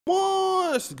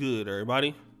What's good,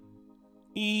 everybody?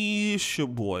 It's your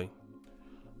boy,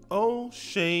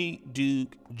 O'Shea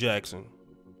Duke Jackson,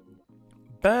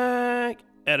 back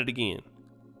at it again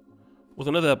with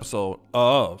another episode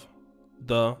of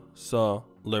the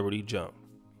Celebrity Jump.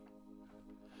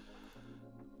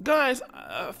 Guys,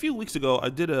 a few weeks ago, I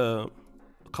did a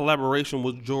collaboration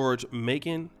with George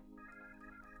Macon,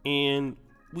 and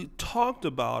we talked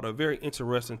about a very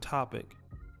interesting topic,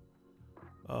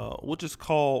 which is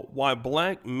called Why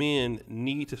Black Men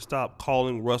Need to Stop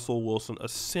Calling Russell Wilson a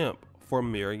Simp for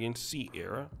Marrying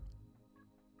Ciara.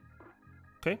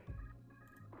 Okay?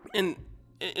 And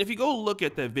if you go look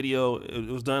at that video, it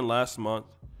was done last month.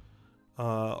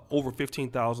 Over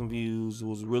 15,000 views. It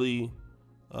was really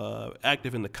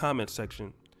active in the comment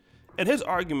section. And his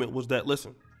argument was that,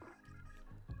 listen,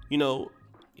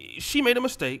 she made a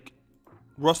mistake.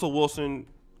 Russell Wilson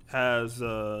has,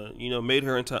 made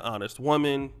her into an honest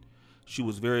woman. She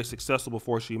was very successful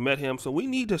before she met him. So we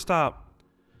need to stop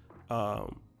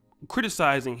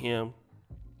criticizing him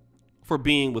for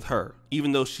being with her,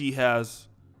 even though she has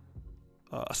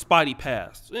a spotty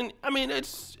past. And I mean,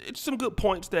 it's some good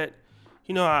points that,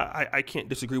 I can't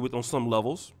disagree with on some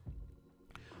levels.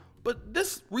 But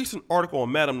this recent article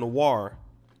on Madame Noir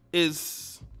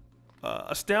is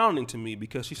astounding to me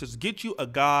because she says, get you a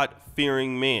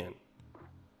God-fearing man.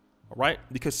 All right?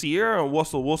 Because Ciara and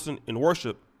Russell Wilson in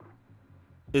worship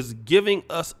is giving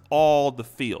us all the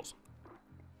feels.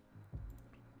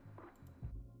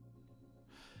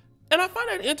 And I find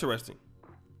that interesting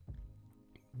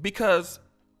because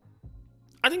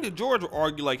I think that George will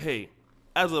argue like, hey,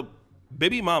 as a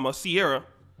baby mama, Ciara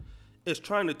is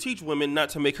trying to teach women not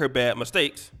to make her bad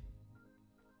mistakes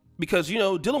because,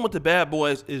 dealing with the bad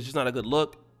boys is just not a good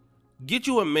look. Get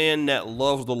you a man that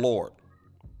loves the Lord.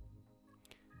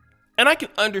 And I can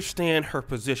understand her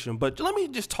position, but let me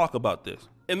just talk about this.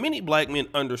 And many black men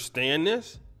understand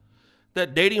this,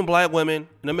 that dating black women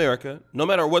in America, no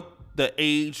matter what the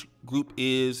age group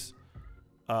is,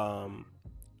 one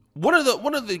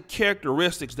of the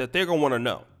characteristics that they're gonna want to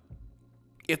know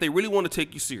if they really want to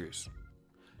take you serious.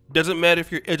 Doesn't matter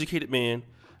if you're an educated man,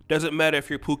 doesn't matter if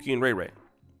you're Pookie and Ray Ray.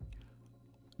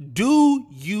 Do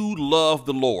you love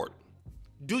the Lord?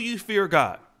 Do you fear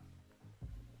God?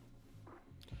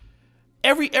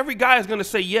 Every guy is going to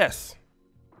say yes.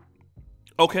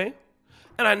 Okay?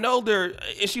 And I know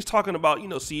and she's talking about,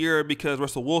 Ciara, because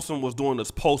Russell Wilson was doing this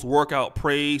post-workout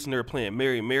praise and they're playing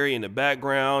Mary Mary in the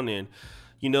background, and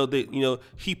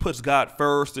he puts God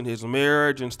first in his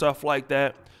marriage and stuff like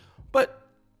that. But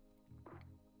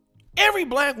every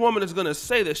black woman is going to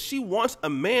say that she wants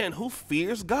a man who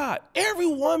fears God. Every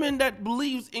woman that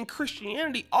believes in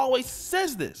Christianity always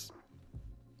says this.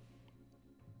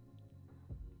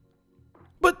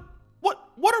 But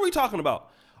what are we talking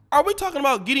about? Are we talking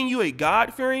about getting you a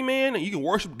God-fearing man and you can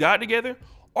worship God together?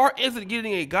 Or is it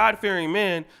getting a God-fearing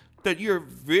man that you're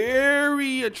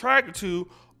very attracted to?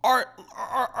 Or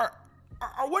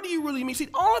what do you really mean? See,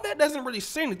 all of that doesn't really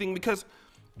say anything because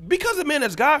a man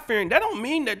is God-fearing, that don't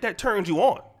mean that turns you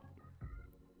on.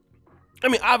 I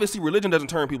mean, obviously religion doesn't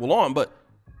turn people on, but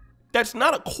that's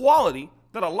not a quality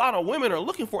that a lot of women are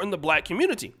looking for in the black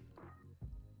community.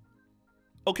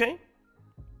 Okay?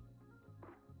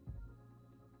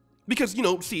 Because,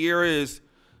 Ciara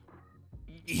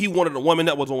he wanted a woman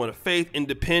that was a woman of faith,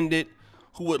 independent,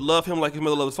 who would love him like his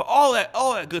mother loves him, all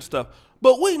that good stuff.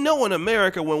 But we know in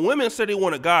America, when women say they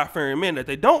want a God-fearing man, that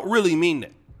they don't really mean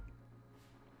that.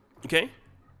 Okay?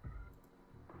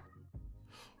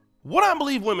 What I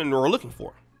believe women are looking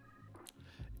for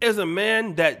is a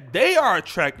man that they are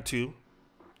attracted to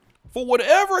for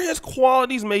whatever his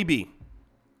qualities may be,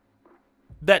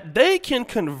 that they can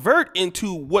convert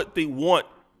into what they want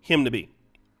him to be.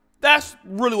 That's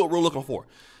really what we're looking for.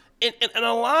 And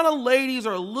a lot of ladies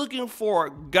are looking for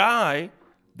a guy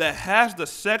that has the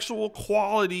sexual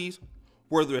qualities,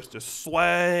 whether it's the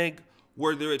swag,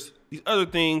 whether it's these other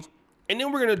things. And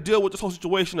then we're going to deal with this whole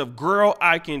situation of, girl,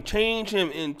 I can change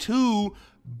him into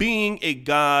being a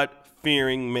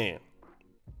God-fearing man.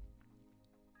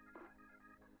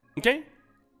 Okay?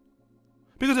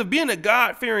 Because if being a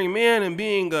God-fearing man and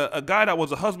being a guy that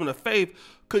was a husband of faith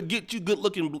could get you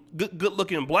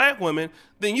good-looking black women,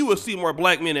 then you will see more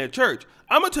black men at church.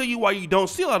 I'm going to tell you why you don't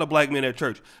see a lot of black men at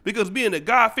church. Because being a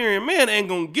God-fearing man ain't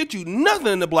going to get you nothing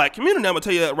in the black community. I'm going to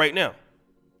tell you that right now.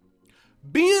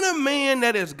 Being a man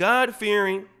that is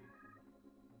God-fearing,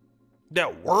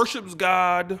 that worships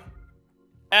God,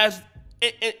 as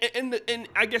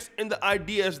I guess in the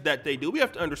ideas that they do, we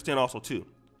have to understand also too,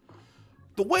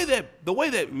 the way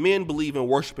that men believe in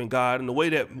worshiping God and the way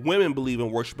that women believe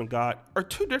in worshiping God are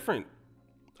two different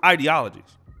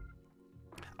ideologies.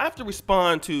 I have to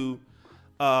respond to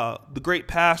the great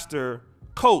pastor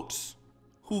Coates,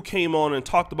 who came on and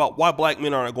talked about why black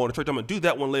men aren't going to church. I'm going to do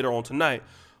that one later on tonight.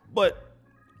 But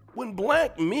when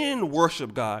black men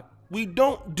worship God, we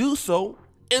don't do so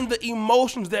in the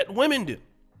emotions that women do.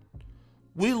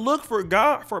 We look for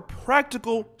God for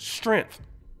practical strength.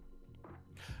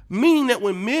 Meaning that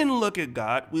when men look at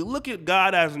God, we look at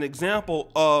God as an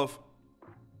example of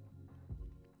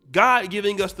God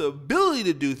giving us the ability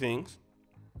to do things.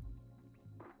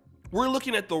 We're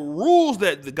looking at the rules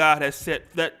that the God has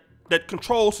set that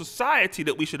control society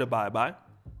that we should abide by.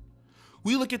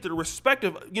 We look at the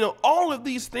respective, all of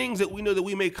these things that we know that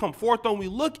we may come forth on. We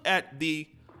look at the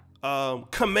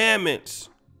commandments,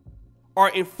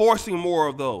 are enforcing more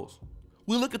of those.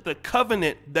 We look at the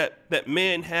covenant that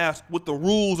man has with the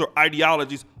rules or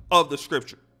ideologies of the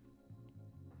scripture.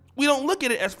 We don't look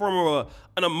at it as from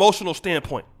an emotional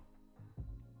standpoint.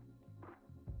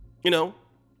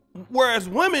 Whereas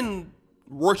women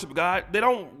worship God, they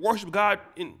don't worship God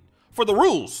for the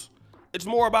rules. It's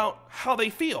more about how they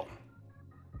feel.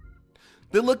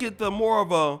 They look at the more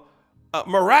of a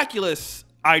miraculous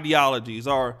ideologies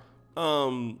or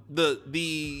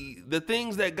the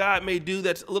things that God may do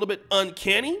that's a little bit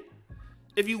uncanny,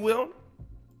 if you will.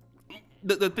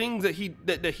 The things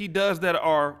that he does that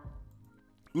are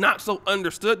not so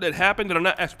understood, that happen, that are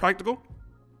not as practical.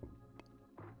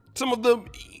 Some of them,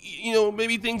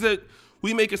 maybe things that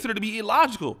we may consider to be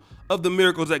illogical of the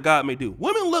miracles that God may do.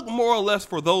 Women look more or less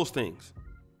for those things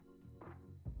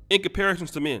in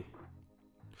comparisons to men.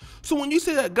 So when you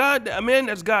say that a man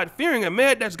that's God-fearing,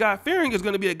 is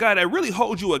going to be a guy that really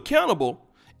holds you accountable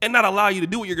and not allow you to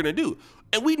do what you're going to do.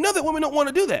 And we know that women don't want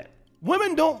to do that.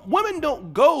 Women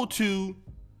don't go to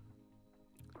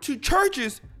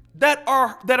churches that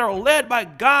are led by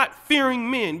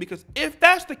God-fearing men, because if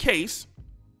that's the case,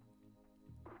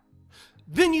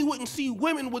 then you wouldn't see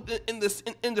women in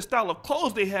the style of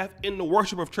clothes they have in the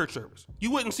worship of church service. You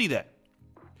wouldn't see that.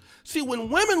 See, when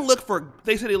women look for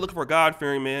a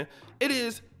God-fearing man, it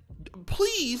is,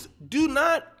 please do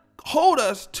not hold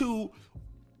us to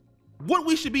what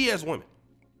we should be as women.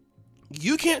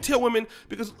 You can't tell women,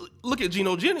 because look at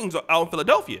Geno Jennings out in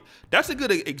Philadelphia. That's a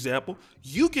good example.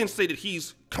 You can say that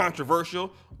he's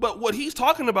controversial, but what he's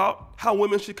talking about, how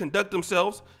women should conduct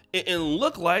themselves and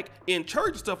look like in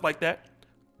church and stuff like that,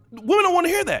 women don't want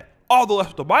to hear that, although that's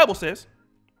what the Bible says.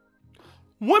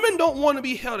 Women don't want to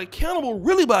be held accountable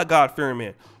really by a God-fearing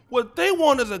man. What they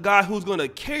want is a guy who's going to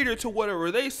cater to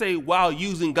whatever they say while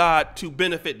using God to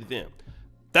benefit them.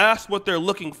 That's what they're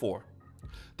looking for.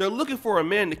 They're looking for a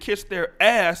man to kiss their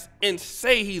ass and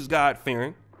say he's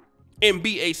God-fearing and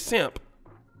be a simp.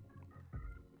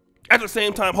 At the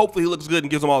same time, hopefully he looks good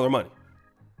and gives them all their money.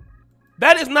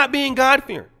 That is not being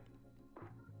God-fearing.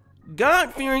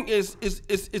 God-fearing is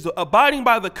abiding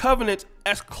by the covenant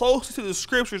as close to the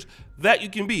scriptures that you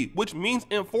can be, which means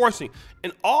enforcing.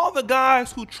 And all the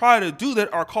guys who try to do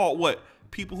that are called what?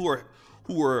 People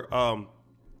who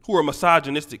are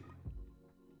misogynistic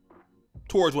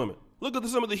towards women. Look at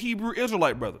some of the Hebrew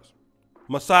Israelite brothers.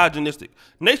 Misogynistic.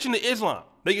 Nation of Islam,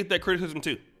 they get that criticism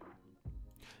too.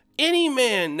 Any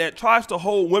man that tries to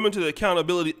hold women to the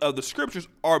accountability of the scriptures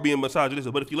are being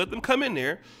misogynistic. But if you let them come in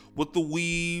there with the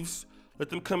weaves, let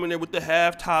them come in there with the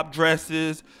half-top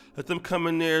dresses, let them come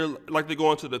in there like they're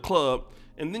going to the club,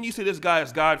 and then you say this guy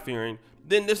is God-fearing,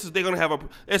 then they're going to have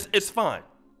it's fine.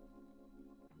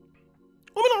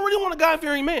 Women don't really want a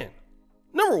God-fearing man.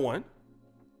 Number one.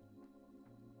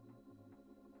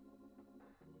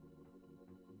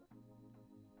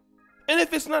 And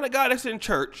if it's not a guy that's in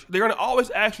church, they're going to always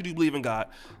ask you, do you believe in God?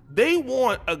 They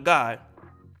want a guy,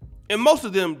 and most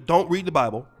of them don't read the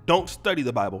Bible, don't study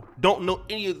the Bible, don't know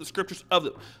any of the scriptures of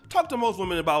it. Talk to most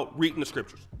women about reading the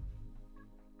scriptures.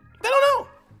 They don't know.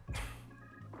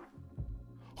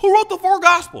 Who wrote the 4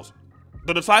 Gospels?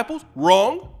 The disciples?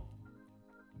 Wrong.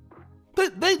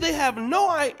 They have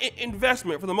no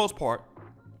investment, for the most part,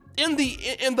 in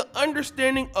the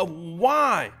understanding of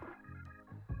why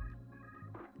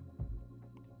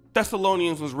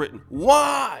Thessalonians was written.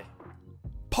 Why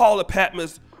Paul of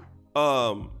Patmos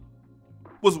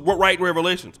was writing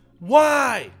Revelations.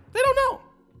 Why? They don't know.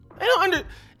 They don't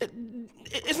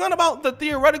it's not about the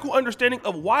theoretical understanding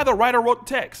of why the writer wrote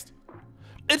the text.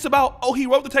 It's about, oh, he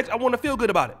wrote the text, I want to feel good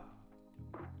about it.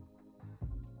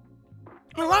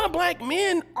 And a lot of black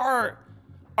men are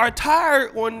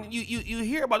tired when you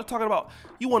hear about it, talking about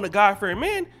you want a God-fearing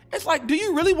man. It's like, do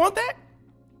you really want that?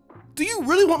 Do you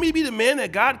really want me to be the man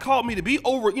that God called me to be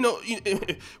over,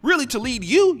 really to lead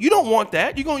you? You don't want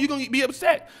that. You're going to be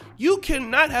upset. You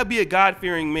cannot be a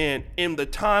God-fearing man in the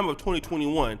time of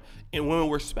 2021 and women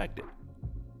respect it.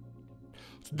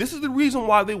 This is the reason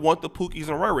why they want the Pookies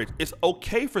and Rirays. It's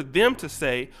okay for them to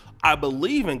say, I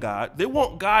believe in God. They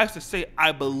want guys to say,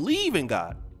 I believe in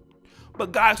God.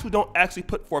 But guys who don't actually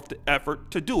put forth the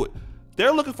effort to do it.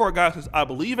 They're looking for a guy who says, I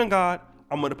believe in God.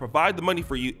 I'm going to provide the money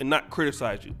for you and not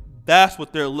criticize you. That's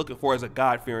what they're looking for as a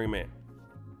God-fearing man.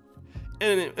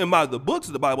 And in the books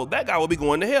of the Bible, that guy will be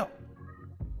going to hell.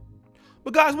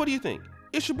 But guys, what do you think?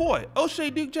 It's your boy, O'Shea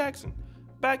Duke Jackson,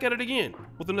 back at it again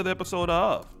with another episode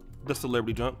of The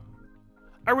Celebrity Junk.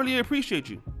 I really appreciate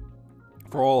you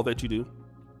for all that you do.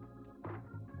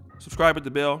 Subscribe at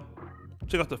the bell.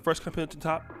 Check out the first comment at the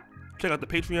top. Check out the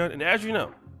Patreon. And as you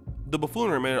know, the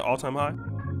buffoonery remains at an all-time high.